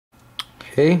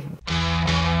Okay.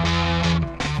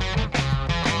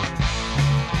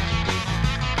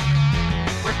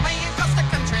 We're playing across the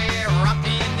country,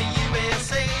 rocking the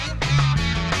USA.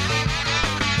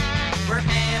 We're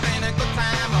having a good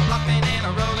time, rocking and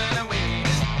rolling away.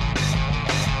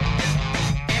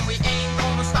 And we ain't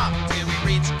gonna stop till we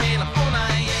reach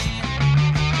California.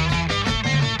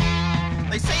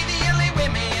 They say the LA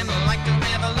women like to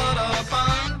have a lot of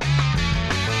fun.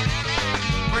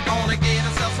 We're gonna get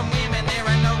ourselves some women there,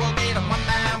 and know we'll get them one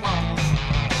by one.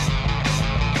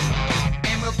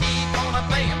 And we'll keep on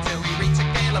playing till we reach a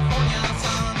California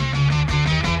sun.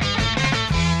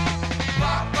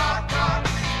 Rock, rock, rock,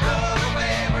 roll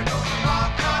away. We're gonna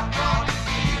rock, rock, rock,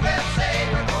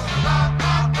 USA. We're gonna rock,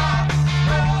 rock, rock,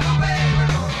 roll away. We're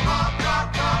gonna rock,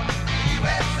 rock, rock,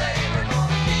 USA. We're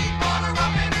gonna keep on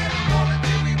rocking and rolling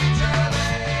till we reach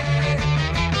LA.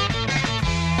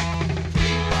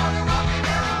 Keep on rocking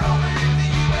and rolling in the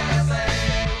USA.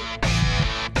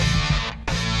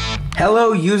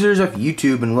 Hello users of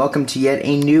YouTube, and welcome to yet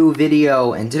a new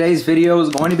video, and today's video is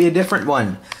going to be a different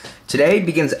one. Today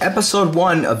begins episode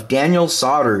 1 of Daniel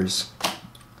Solders,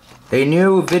 a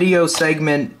new video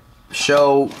segment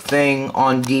show thing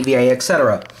on DVaEtc,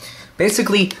 etc.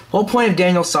 Basically, the whole point of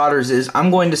Daniel Solders is I'm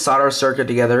going to solder a circuit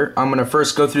together. I'm going to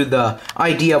first go through the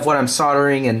idea of what I'm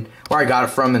soldering and where I got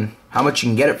it from and how much you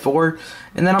can get it for,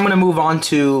 and then I'm going to move on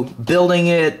to building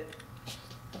it.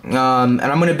 And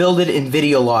I'm gonna build it in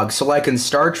video logs. So like in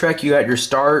Star Trek, you got your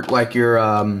start, like your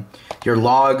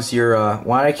logs, your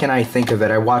why can't I think of it?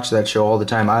 I watch that show all the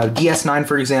time. DS9,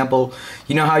 for example.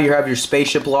 You know how you have your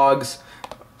spaceship logs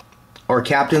or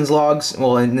captain's logs?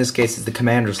 Well, in this case, it's the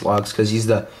commander's logs because he's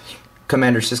the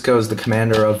commander. Cisco is the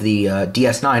commander of the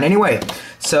DS9. Anyway,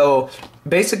 so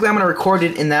basically, I'm gonna record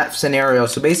it in that scenario.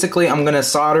 So basically, I'm gonna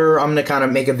solder. I'm gonna kind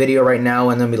of make a video right now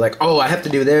and then be like, oh, I have to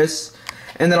do this.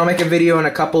 And then I'll make a video in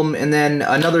a couple, and then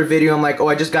another video, I'm like, oh,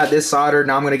 I just got this soldered,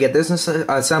 now I'm going to get this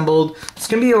assembled. It's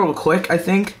going to be a little quick, I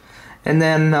think. And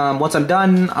then once I'm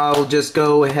done, I'll just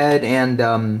go ahead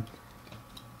and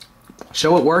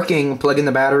show it working, plug in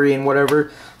the battery and whatever.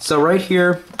 So right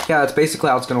here, yeah, that's basically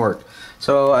how it's going to work.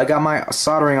 So I got my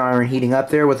soldering iron heating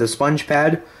up there with a sponge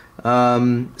pad.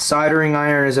 Soldering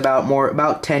iron is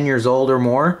about 10 years old or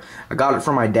more. I got it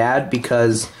from my dad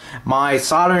because my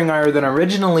soldering iron that I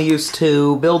originally used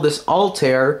to build this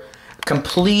Altair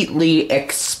completely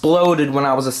exploded when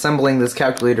I was assembling this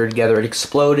calculator together. It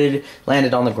exploded,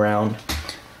 landed on the ground.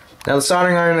 Now the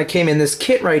soldering iron that came in this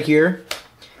kit right here,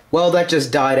 well, that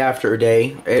just died after a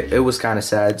day. It was kind of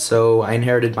sad, so I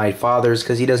inherited my father's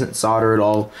because he doesn't solder at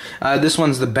all. This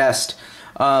one's the best.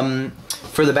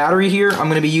 For the battery here, I'm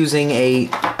going to be using a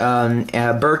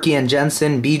Berkey and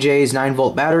Jensen BJ's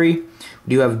 9-volt battery.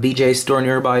 We do have a BJ store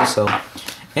nearby, so.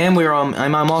 And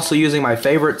I'm also using my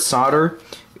favorite solder,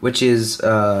 which is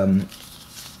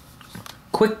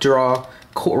Quick Draw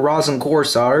rosin core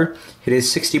solder. It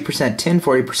is 60% tin,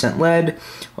 40% lead.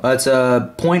 It's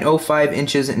 0.05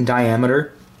 inches in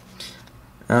diameter.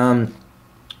 And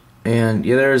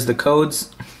yeah, there's the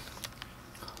codes.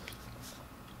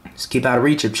 Just keep out of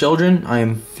reach of children. I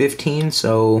am 15,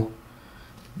 so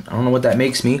I don't know what that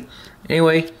makes me.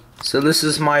 Anyway, so this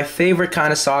is my favorite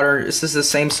kind of solder. This is the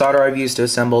same solder I've used to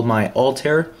assemble my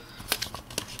Altair.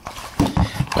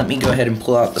 Let me go ahead and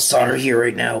pull out the solder here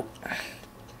right now.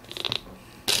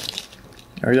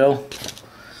 There we go.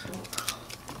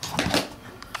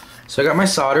 So I got my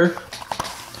solder,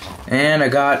 and I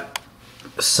got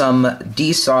some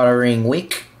desoldering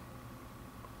wick.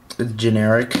 It's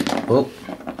generic. Oh.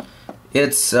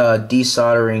 It's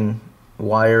desoldering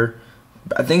wire.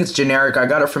 I think it's generic. I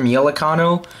got it from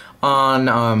Yellowcano on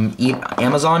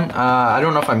Amazon. I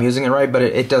don't know if I'm using it right, but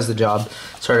it does the job,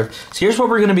 sort of. So here's what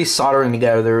we're going to be soldering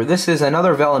together. This is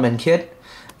another Velleman kit.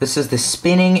 This is the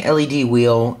spinning LED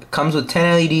wheel. It comes with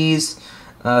 10 LEDs.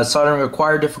 Soldering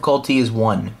required difficulty is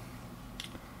 1.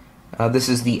 This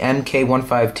is the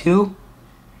MK152.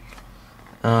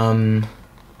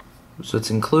 So it's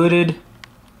included.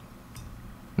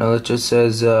 No, it just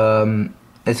says,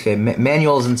 it's okay,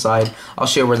 manual's inside. I'll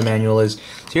show you where the manual is.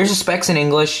 So here's the specs in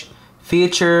English.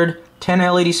 Featured 10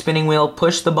 LED spinning wheel,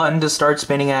 push the button to start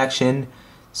spinning action.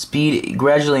 Speed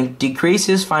gradually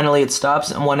decreases, finally it stops,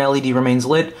 and 1 LED remains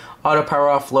lit. Auto power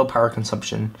off, low power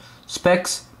consumption.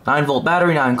 Specs, 9-volt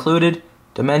battery not included.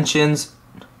 Dimensions,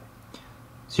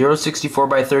 0.64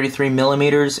 by 33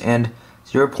 millimeters and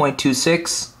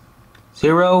 0.26,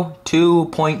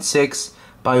 2.6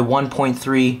 by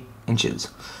 1.3 inches.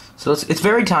 So it's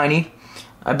very tiny.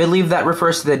 I believe that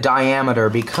refers to the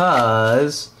diameter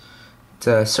because it's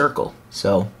a circle.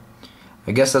 So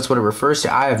I guess that's what it refers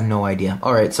to. I have no idea.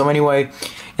 Alright, so anyway,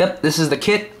 yep, this is the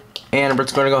kit, and we're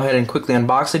just going to go ahead and quickly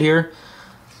unbox it here.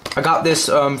 I got this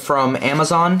from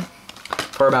Amazon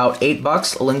for about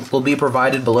 $8. A link will be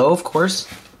provided below, of course.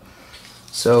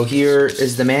 So here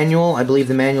is the manual. I believe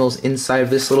the manual is inside of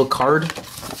this little card.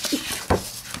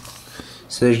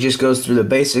 So it just goes through the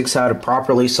basics, how to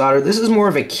properly solder. This is more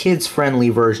of a kids-friendly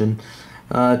version.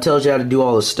 It tells you how to do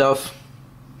all the stuff.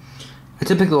 I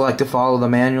typically like to follow the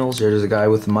manuals. There's a guy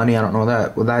with money, I don't know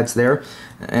that. Well, that's there.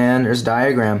 And there's a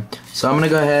diagram. So I'm going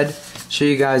to go ahead, show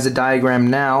you guys the diagram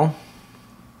now.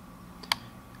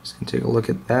 Just going to take a look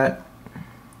at that.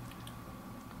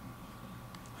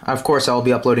 Of course, I'll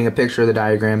be uploading a picture of the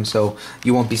diagram, so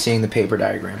you won't be seeing the paper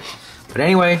diagram. But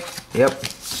anyway, yep,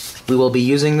 we will be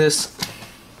using this.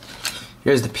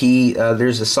 Here's the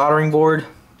there's the soldering board.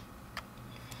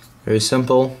 Very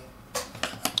simple.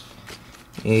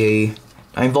 A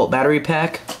 9-volt battery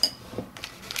pack.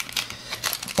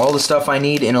 All the stuff I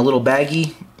need in a little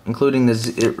baggie, including the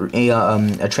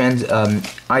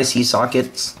IC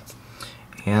sockets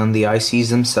and the ICs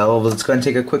themselves. Let's go ahead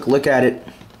and take a quick look at it.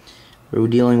 What are we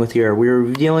dealing with here?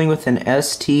 We're dealing with an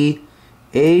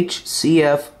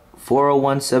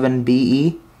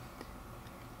ST-HCF4017BE.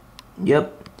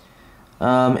 Yep.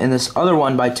 And this other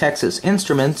one by Texas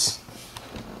Instruments,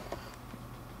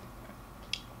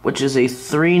 which is a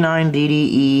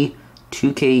 39DDE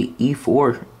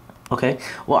 2KE4. Okay.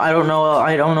 Well, I don't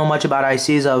know much about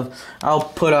ICs. I'll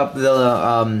put up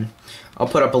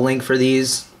a link for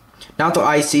these. Not the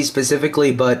IC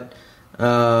specifically, but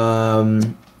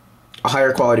a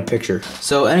higher quality picture.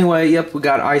 So anyway, yep, we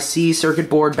got IC, circuit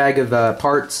board, bag of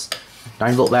parts,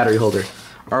 9-volt battery holder.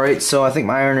 Alright, so I think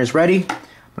my iron is ready. I'm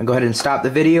gonna go ahead and stop the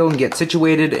video and get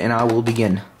situated, and I will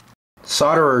begin.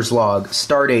 Solderer's log,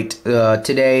 start date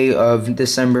today of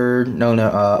December.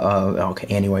 Okay,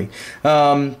 anyway.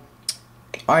 I'm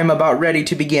about ready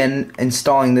to begin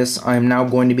installing this. I'm now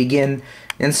going to begin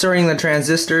inserting the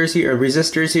transistors here,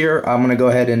 resistors here. I'm gonna go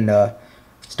ahead and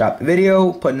stop the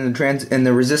video, put in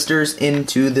the resistors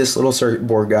into this little circuit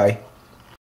board guy.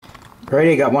 Alright,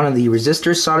 I got one of the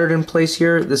resistors soldered in place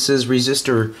here. This is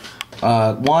resistor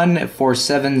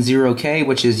 1470K,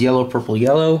 which is yellow, purple,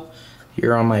 yellow,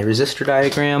 here on my resistor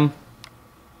diagram.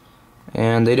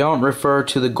 And they don't refer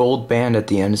to the gold band at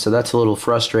the end, so that's a little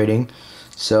frustrating.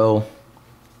 So,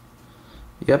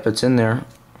 yep, it's in there.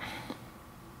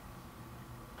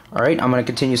 Alright, I'm going to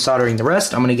continue soldering the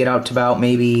rest. I'm going to get out to about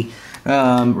maybe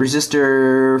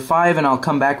resistor 5, and I'll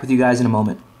come back with you guys in a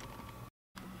moment.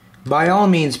 By all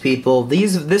means, people,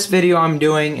 this video I'm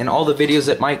doing and all the videos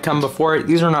that might come before it,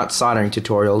 these are not soldering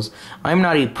tutorials. I'm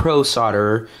not a pro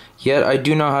solderer, yet I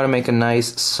do know how to make a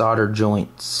nice solder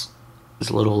joints.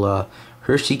 These little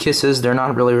Hershey Kisses, they're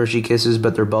not really Hershey Kisses,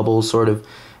 but they're bubbles, sort of.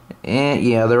 And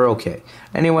yeah, they're okay.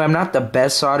 Anyway, I'm not the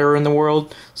best solderer in the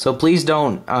world, so please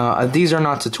don't. These are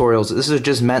not tutorials. This is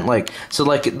just meant like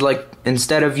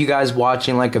instead of you guys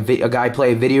watching like a guy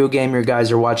play a video game, you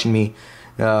guys are watching me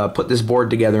put this board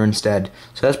together instead.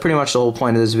 So that's pretty much the whole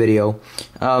point of this video.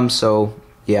 So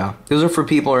yeah, those are for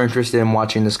people who are interested in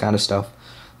watching this kind of stuff.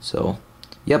 So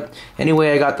yep.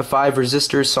 Anyway, I got the 5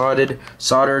 resistors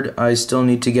soldered. I still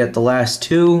need to get the last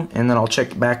 2, and then I'll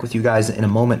check back with you guys in a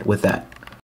moment with that.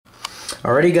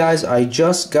 Alrighty guys, I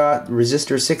just got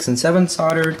resistor 6 and 7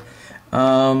 soldered.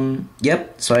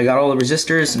 Yep, so I got all the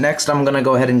resistors. Next I'm gonna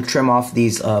go ahead and trim off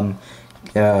these what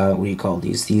do you call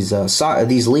these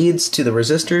leads to the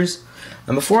resistors.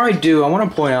 And before I do, I want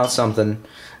to point out something.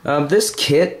 This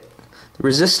kit, the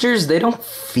resistors, they don't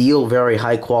feel very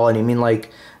high quality. I mean, like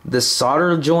the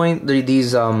solder joint,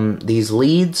 these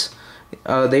leads,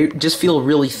 they just feel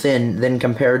really thin than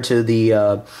compared to the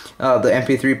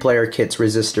MP3 player kit's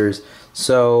resistors.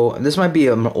 So this might be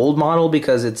an old model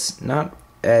because it's not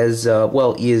as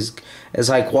as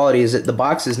high quality as it. The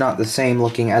box is not the same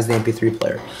looking as the MP3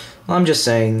 player. Well, I'm just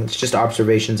saying, it's just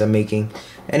observations I'm making.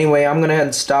 Anyway, I'm gonna head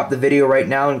and stop the video right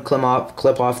now and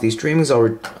clip off these trimmings.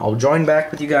 I'll join back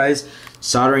with you guys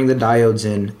soldering the diodes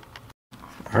in.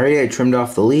 Alright, I trimmed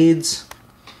off the leads,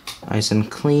 nice and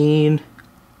clean.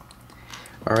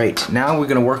 Alright, now we're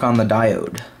gonna work on the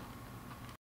diode.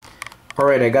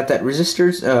 Alright, I got that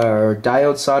resistors,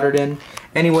 diode soldered in.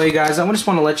 Anyway, guys, I just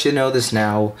want to let you know this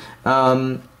now.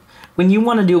 When you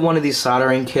want to do one of these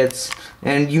soldering kits,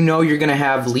 and you know you're going to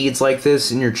have leads like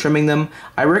this and you're trimming them,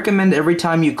 I recommend every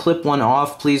time you clip one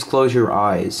off, please close your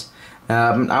eyes.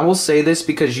 I will say this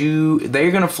because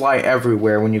they're going to fly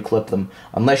everywhere when you clip them,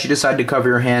 unless you decide to cover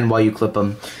your hand while you clip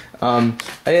them.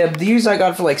 These I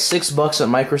got for like $6 at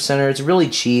Micro Center. It's really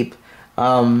cheap.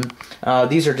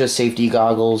 These are just safety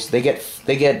goggles. They get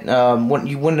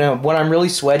when I'm really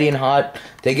sweaty and hot,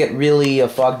 they get really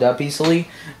fogged up easily.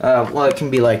 Well, it can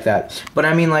be like that. But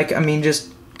I mean,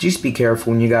 just be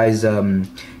careful when you guys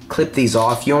clip these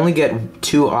off. You only get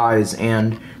 2 eyes,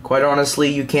 and quite honestly,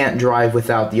 you can't drive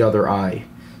without the other eye.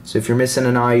 So if you're missing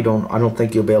an eye, I don't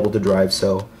think you'll be able to drive.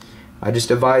 So I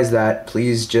just advise that.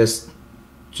 Please just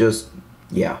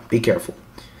yeah, be careful.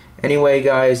 Anyway,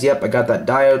 guys, yep, I got that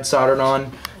diode soldered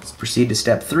on. Let's proceed to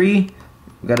step 3.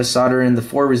 We got to solder in the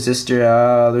 4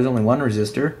 resistor. There's only 1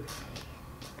 resistor.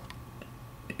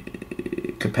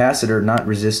 Capacitor, not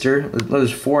resistor.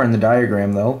 There's 4 in the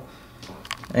diagram, though.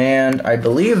 And I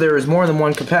believe there is more than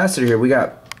 1 capacitor here. We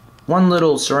got 1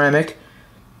 little ceramic,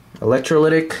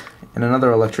 electrolytic, and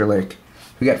another electrolytic.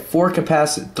 We got 4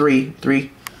 capacitor,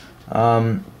 3.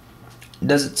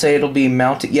 Does it say it'll be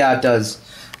mounted? Yeah, it does.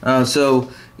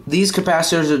 So these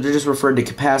capacitors are just referred to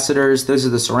capacitors. Those are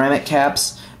the ceramic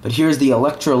caps. But here's the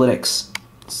electrolytics.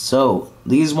 So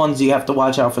these ones you have to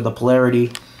watch out for the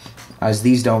polarity, as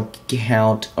these don't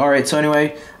count. Alright, so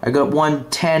anyway, I got 1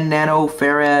 10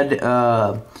 nanofarad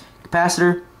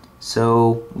capacitor.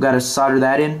 So we gotta solder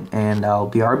that in, and I'll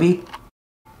BRB.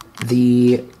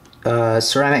 The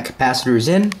ceramic capacitor is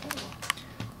in.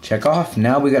 Check off.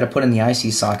 Now we gotta put in the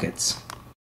IC sockets.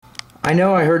 I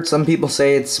know I heard some people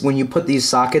say it's when you put these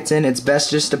sockets in, it's best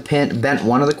just to bend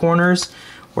one of the corners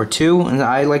or 2, and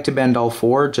I like to bend all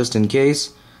 4 just in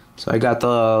case. So I got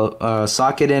the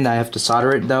socket in. I have to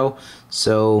solder it though.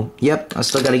 So yep, I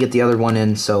still got to get the other one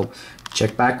in. So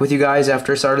check back with you guys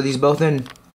after I solder these both in.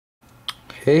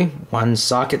 Okay, 1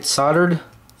 socket soldered.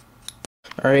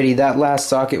 Alrighty, that last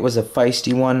socket was a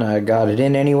feisty one. I got it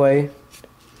in anyway.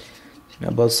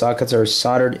 Now both sockets are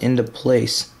soldered into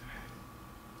place.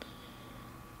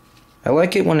 I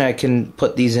like it when I can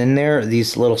put these in there,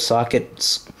 these little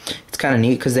sockets. It's kind of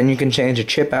neat because then you can change a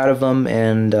chip out of them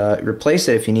and replace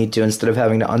it if you need to, instead of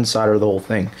having to unsolder the whole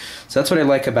thing. So that's what I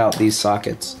like about these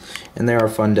sockets, and they are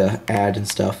fun to add and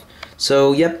stuff.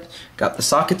 So yep, got the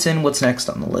sockets in. What's next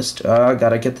on the list?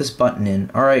 Gotta get this button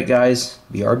in. Alright guys,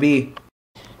 BRB.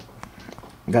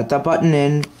 Got that button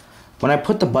in. When I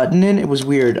put the button in, it was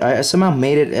weird. I somehow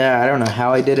made it, I don't know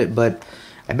how I did it, but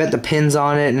I bet the pins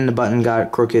on it and the button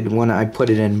got crooked when I put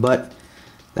it in, but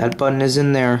that button is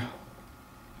in there,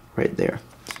 right there.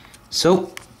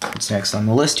 So, what's next on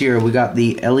the list here? We got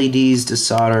the LEDs to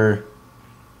solder.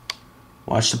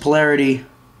 Watch the polarity.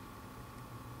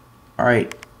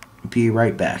 Alright, be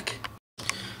right back.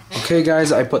 Okay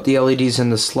guys, I put the LEDs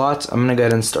in the slots. I'm gonna go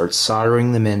ahead and start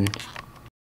soldering them in.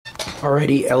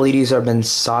 Alrighty, LEDs have been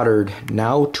soldered.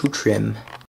 Now to trim.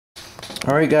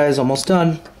 Alright guys, almost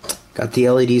done. Got the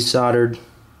LEDs soldered.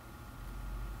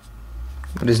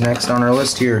 What is next on our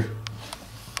list here?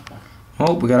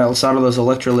 Oh, we gotta solder those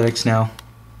electrolytics now.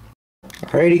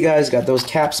 Alrighty guys, got those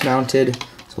caps mounted.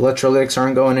 Those electrolytics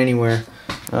aren't going anywhere.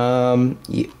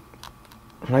 Yeah.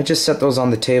 When I just set those on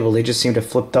the table, they just seemed to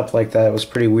flip up like that. It was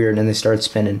pretty weird, and they started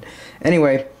spinning.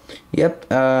 Anyway, yep,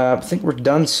 I think we're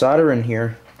done soldering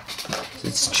here.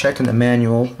 Let's check in the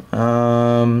manual.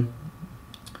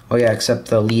 Oh yeah, except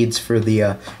the leads for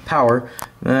the power.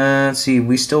 Let's see,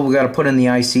 we still got to put in the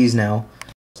ICs now.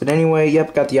 But anyway,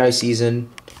 yep, got the ICs in.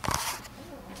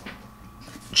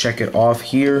 Check it off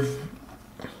here.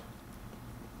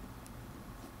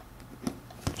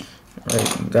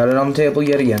 Alright, got it on the table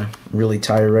yet again. I'm really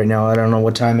tired right now. I don't know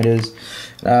what time it is.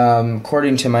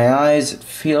 According to my eyes, it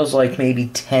feels like maybe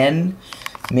 10,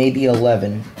 maybe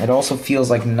 11. It also feels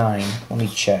like 9. Let me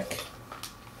check.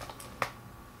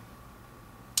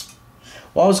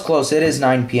 Well, I was close. It is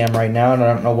 9 p.m. right now, and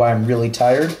I don't know why I'm really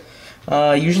tired.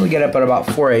 I usually get up at about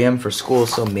 4 a.m. for school,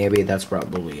 so maybe that's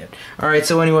probably it. Alright,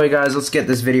 so anyway, guys, let's get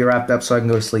this video wrapped up so I can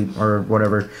go to sleep, or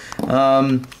whatever.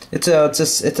 It's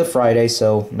a Friday,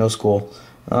 so no school.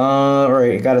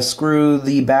 Alright, I gotta screw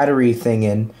the battery thing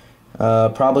in.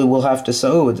 Probably will have to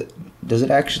sew. Does it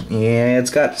actually? Yeah,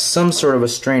 it's got some sort of a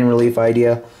strain relief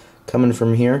idea coming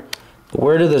from here. But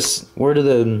where do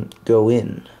they go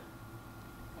in?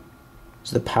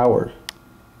 It's the power.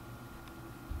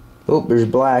 Oh, there's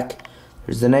black.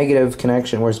 There's the negative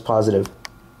connection. Where's positive?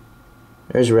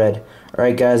 There's red.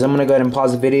 Alright guys, I'm going to go ahead and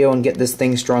pause the video and get this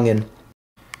thing strung in.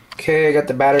 Okay, I got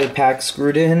the battery pack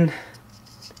screwed in.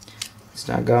 It's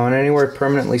not going anywhere.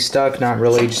 Permanently stuck. Not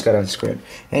really, just got to unscrew it.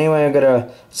 Anyway, I'm going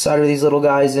to solder these little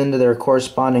guys into their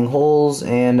corresponding holes,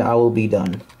 and I will be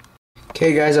done.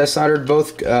 Okay guys, I soldered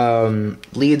both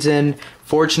leads in.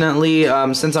 Fortunately,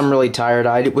 since I'm really tired,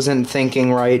 I wasn't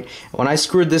thinking right. When I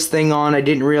screwed this thing on, I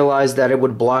didn't realize that it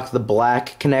would block the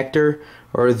black connector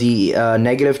or the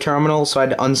negative terminal, so I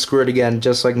had to unscrew it again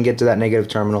just so I can get to that negative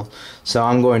terminal. So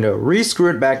I'm going to re-screw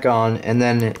it back on, and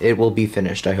then it will be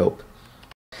finished, I hope.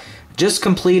 Just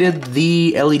completed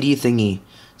the LED thingy,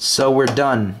 so we're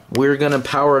done. We're gonna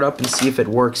power it up and see if it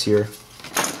works here.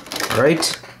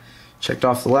 Alright, checked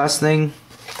off the last thing.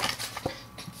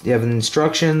 You have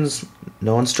instructions,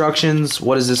 no instructions.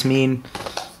 What does this mean?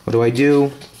 What do I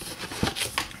do?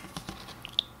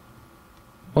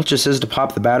 Well, it just says to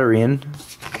pop the battery in.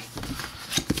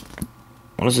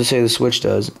 What does it say the switch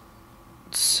does? It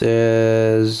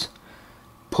says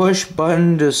push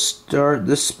button to start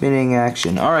the spinning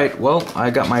action. Alright, well,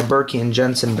 I got my Berkey and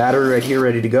Jensen battery right here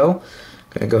ready to go.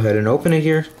 Gonna go ahead and open it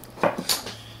here.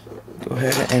 Go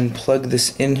ahead and plug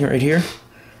this in here right here.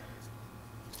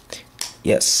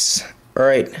 Yes.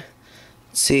 Alright.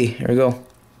 Let's see. Here we go.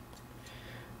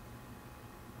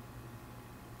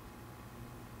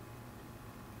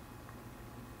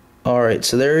 Alright,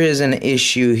 so there is an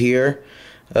issue here.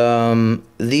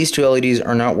 These two LEDs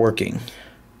are not working.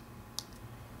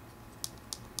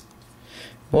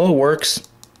 Well, it works,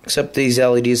 except these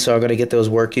LEDs, so I gotta get those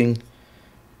working.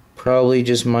 Probably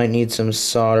just might need some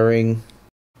soldering.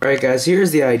 Alright guys,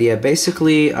 here's the idea.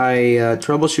 Basically, I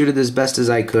troubleshooted as best as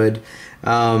I could.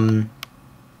 I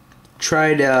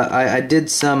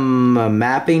did some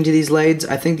mapping to these LEDs.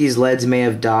 I think these LEDs may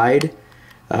have died.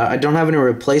 I don't have any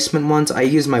replacement ones. I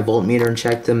used my voltmeter and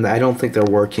checked them. I don't think they're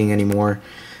working anymore.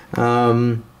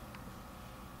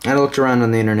 I looked around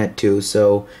on the internet too,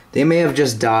 so they may have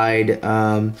just died.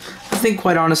 I think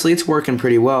quite honestly it's working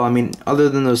pretty well. I mean, other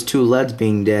than those two LEDs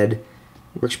being dead,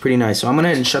 it works pretty nice. So I'm gonna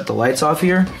head and shut the lights off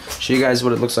here, show you guys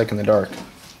what it looks like in the dark.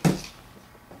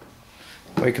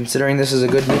 Wait, considering this is a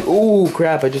good... Ooh,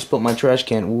 crap, I just put my trash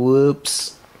can.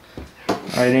 Whoops.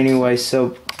 Alright, anyway,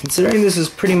 so considering this is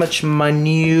pretty much my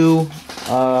new...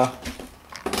 you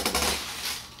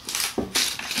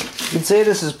can say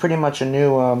this is pretty much a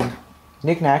new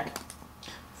knick-knack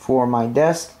for my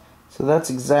desk. So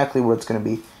that's exactly what it's going to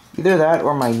be. Either that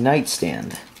or my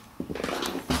nightstand.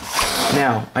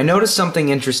 Now, I noticed something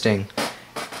interesting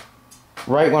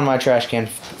right when my trash can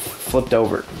flipped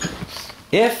over.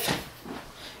 If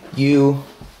you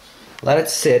let it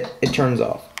sit, it turns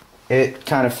off. It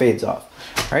kind of fades off.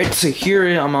 Alright, so here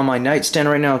I'm on my nightstand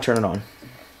right now. Turn it on.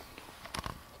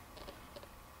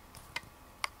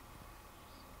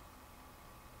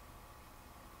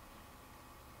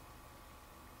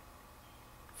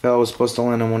 Fell was supposed to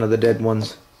land on one of the dead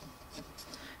ones.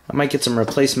 I might get some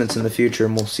replacements in the future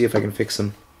and we'll see if I can fix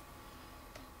them.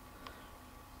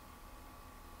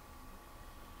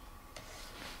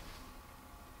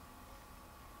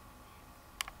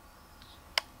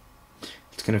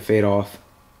 It's gonna fade off.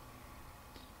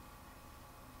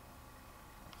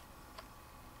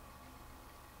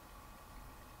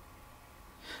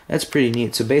 That's pretty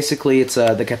neat. So basically it's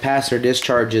the capacitor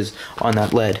discharges on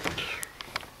that LED.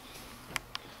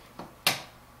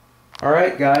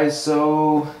 Alright guys,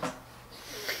 so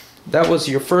that was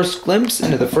your first glimpse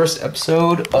into the first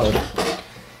episode of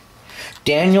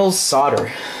Daniel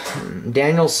Solders,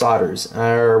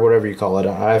 or whatever you call it.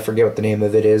 I forget what the name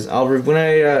of it is. When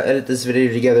I edit this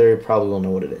video together, you probably will know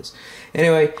what it is.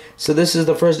 Anyway, so this is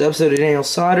the first episode of Daniel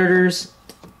Solders.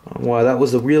 Wow, that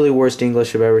was the really worst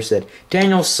English I've ever said.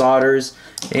 Daniel Solders,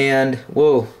 and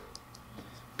whoa,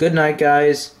 good night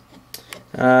guys.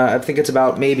 I think it's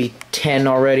about maybe 10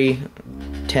 already,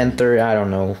 10:30, I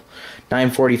don't know,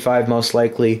 9:45 most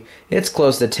likely. It's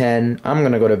close to 10. I'm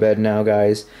gonna go to bed now,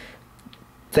 guys.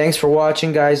 Thanks for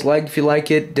watching, guys. Like if you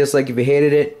like it, dislike if you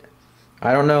hated it.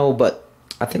 I don't know, but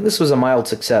I think this was a mild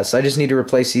success. I just need to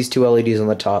replace these two LEDs on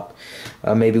the top,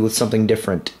 maybe with something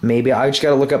different. Maybe I just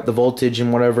gotta look up the voltage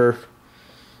and whatever.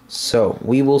 So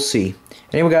we will see.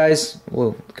 Anyway, guys,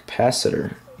 whoa,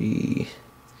 capacitor.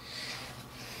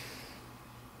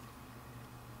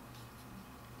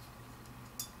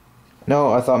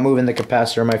 No, I thought moving the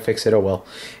capacitor might fix it. Oh well.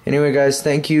 Anyway, guys,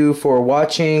 thank you for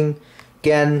watching.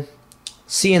 Again,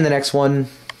 see you in the next one.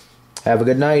 Have a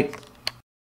good night.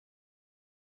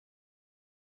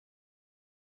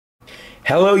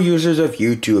 Hello, users of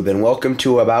YouTube, and welcome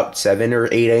to about 7 or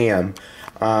 8 a.m.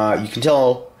 You can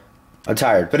tell I'm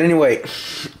tired. But anyway,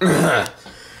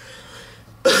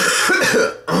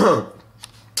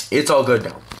 it's all good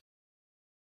now.